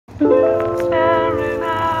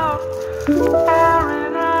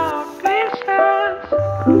tearing out pieces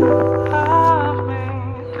of me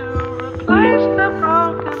to replace the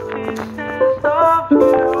broken pieces of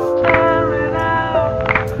you. Tearing out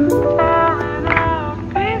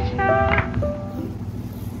pieces.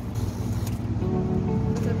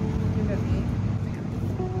 จะเป็นแบบนี้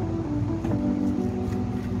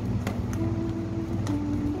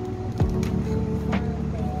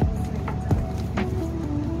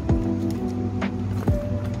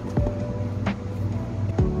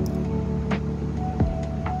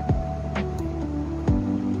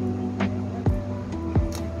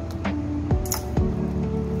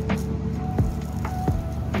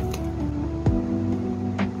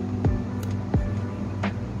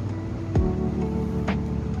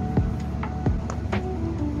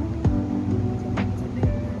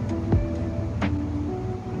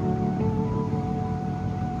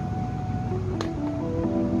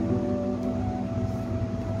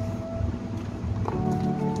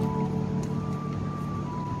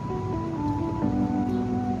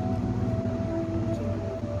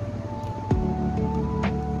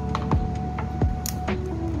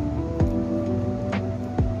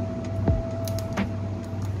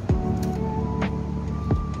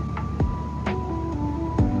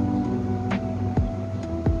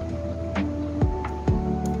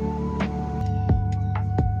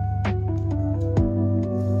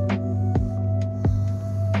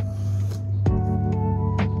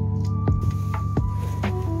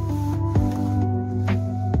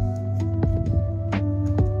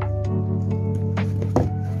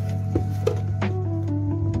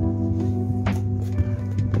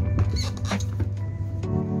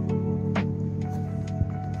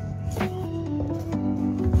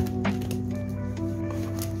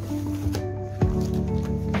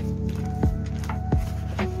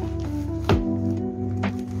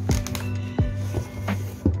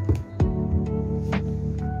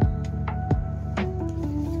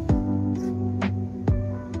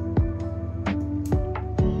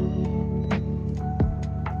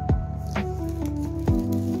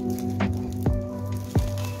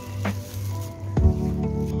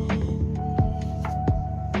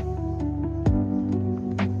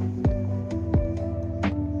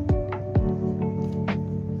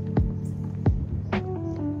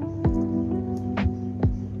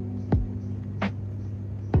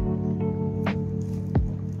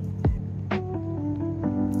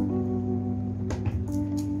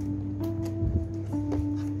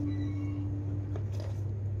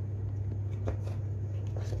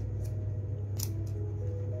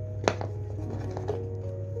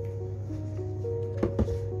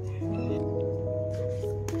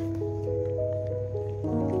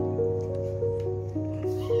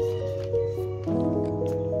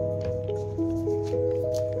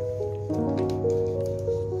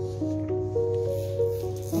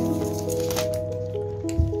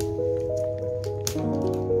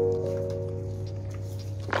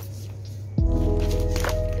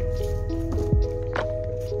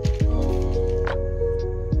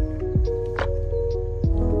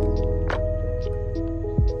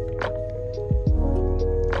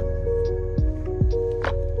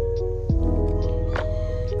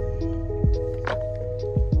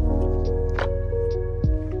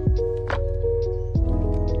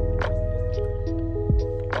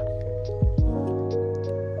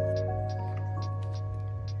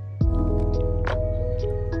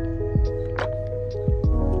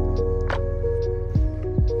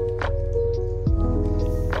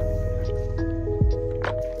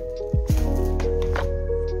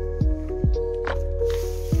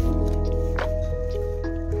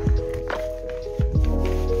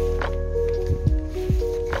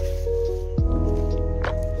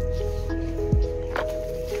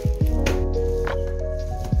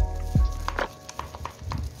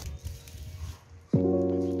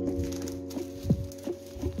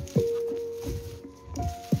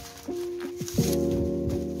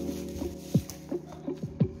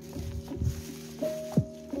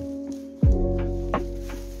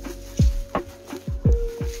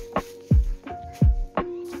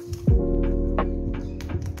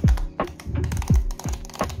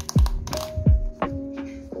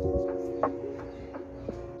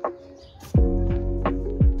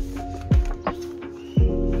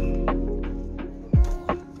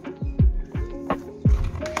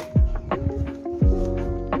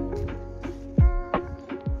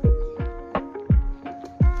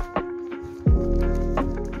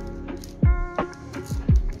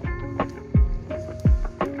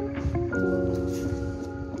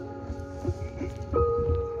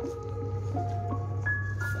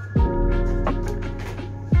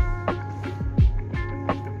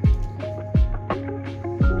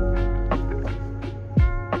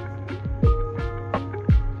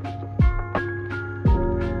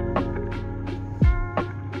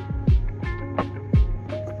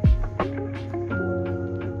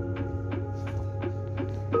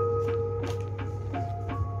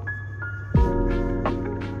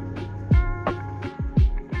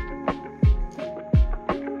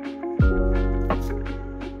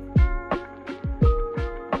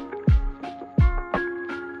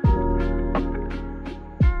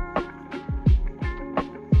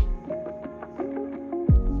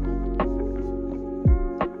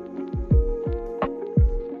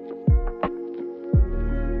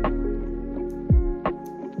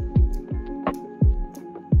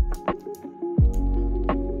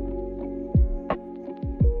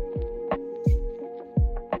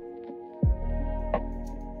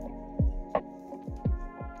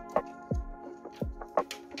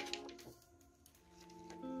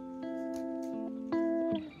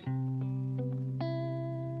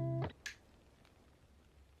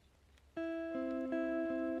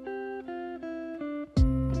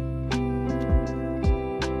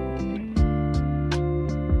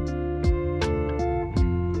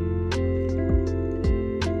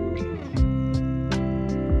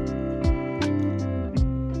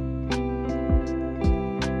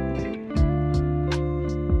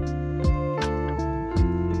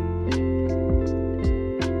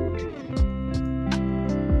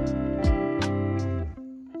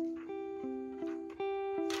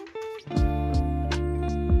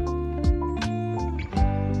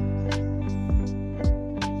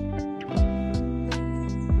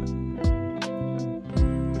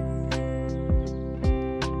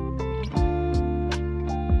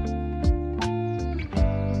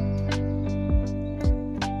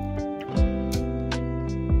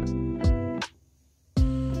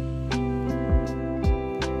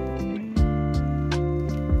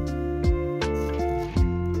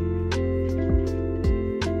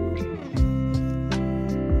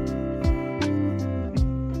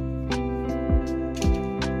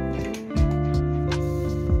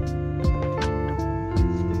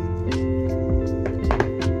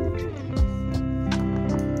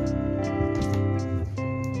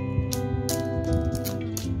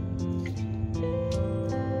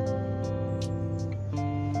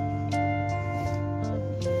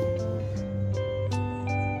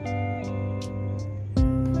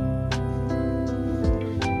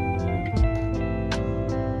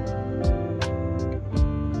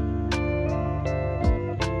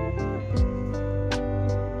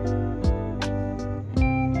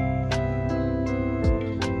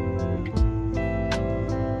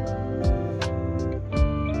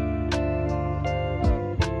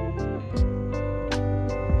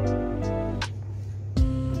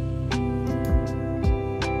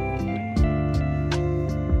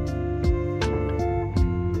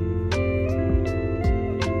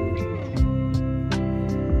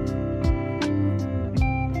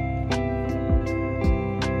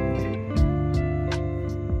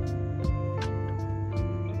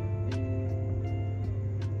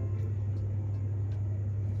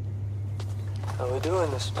How we doing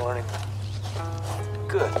this morning?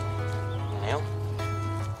 Good. Neil?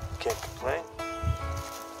 Can't complain.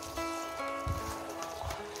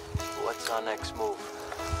 What's our next move?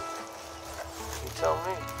 You tell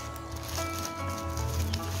me.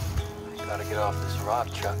 Gotta get off this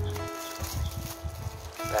rock, Chuck.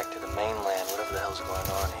 Back to the mainland, whatever the hell's going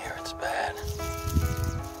on here, it's bad.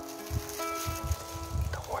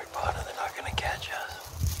 Don't worry about it, they're not gonna catch us.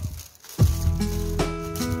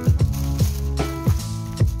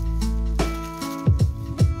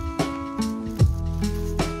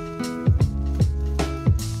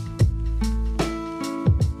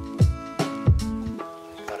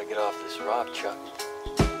 Gotta get off this rock, Chuck.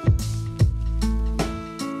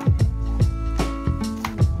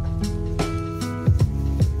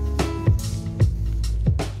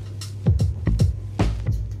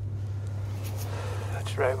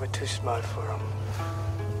 That's right, we're too smart for them.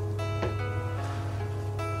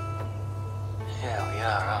 Yeah, we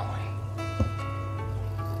are, aren't we?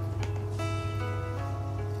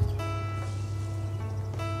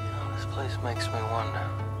 You know, this place makes me wonder.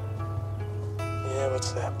 Yeah,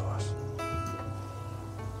 what's that, boss?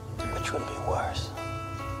 Which would be worse?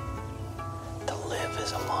 To live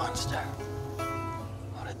as a monster,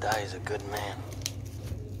 or to die as a good man?